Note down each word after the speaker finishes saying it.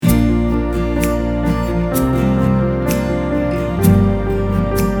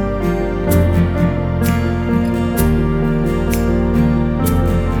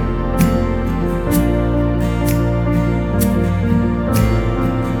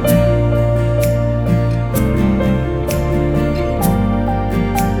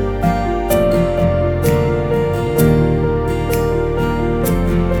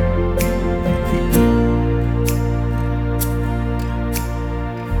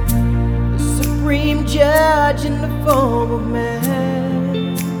judge in the form of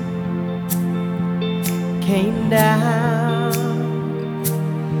man came down,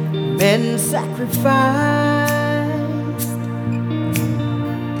 men sacrificed,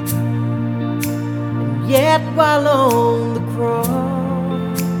 and yet while on the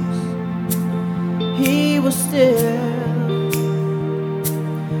cross he was still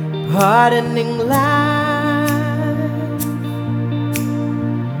pardoning life,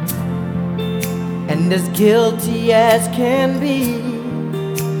 and as guilty as can be,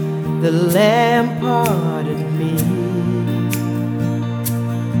 the Lamb pardoned me.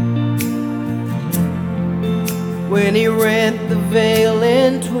 When he rent the veil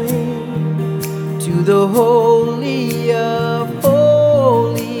in twain to the Holy of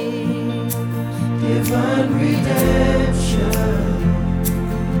Holies, Divine redemption.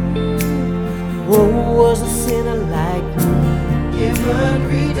 woe was a sinner like me. Divine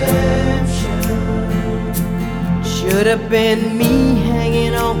redemption. Should have been me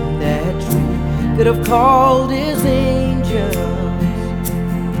hanging on that tree. Could have called his angels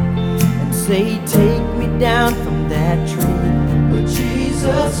and say, take me down from that tree. But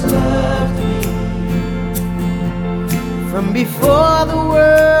Jesus loved me from before the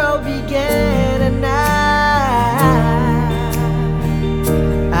world began, and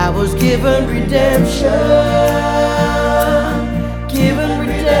I was given redemption, given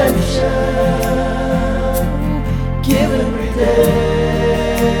redemption, given redemption.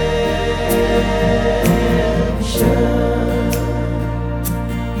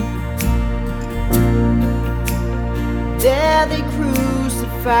 There they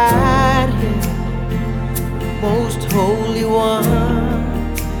crucified him, most holy one,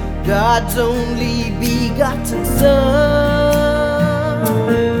 God's only begotten Son.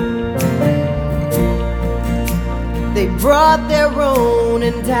 They brought their own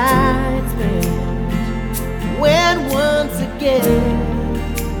indictment when once again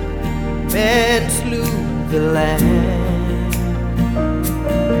man slew the Lamb.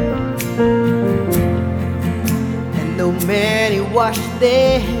 And though many washed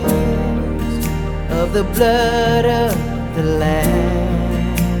their hands of the blood of the Lamb,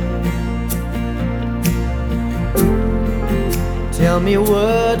 tell me,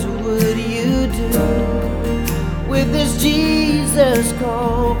 what would you do with this Jesus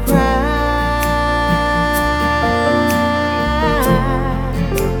called Christ?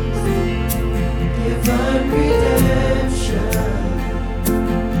 Divine redemption.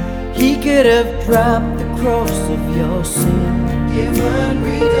 He could have dropped the cross of your sin, Divine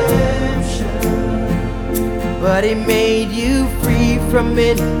redemption. but he made you free from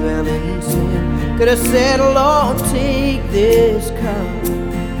indwelling sin. Could have said, Lord, take this cup,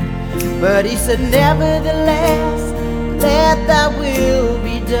 but he said, nevertheless, let thy will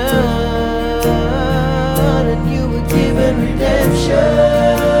be done. And you were given redemption,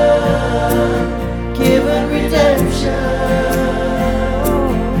 given redemption,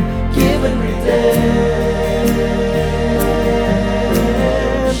 given redemption.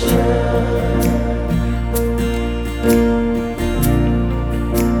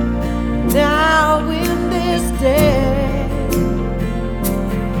 Now in this day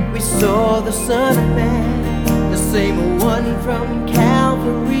we saw the Son of Man, the same one from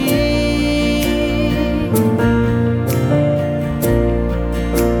Calvary,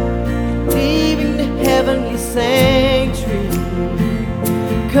 leaving the heavenly sanctuary,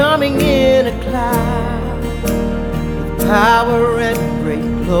 coming in a cloud with power and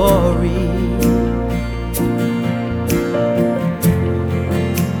great glory.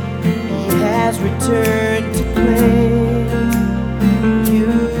 He has returned to claim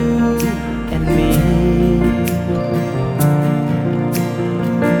you and me.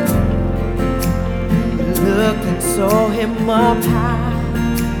 Looked and saw him up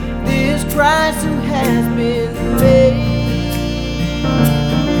high, this Christ who has been made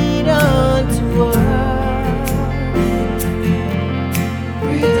unto us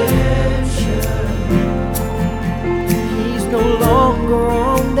redemption. He's no longer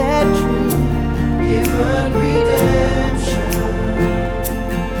on that tree, Divine redemption.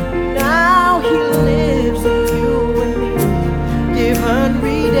 now he lives in you and me, given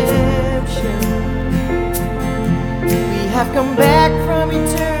redemption. We have come back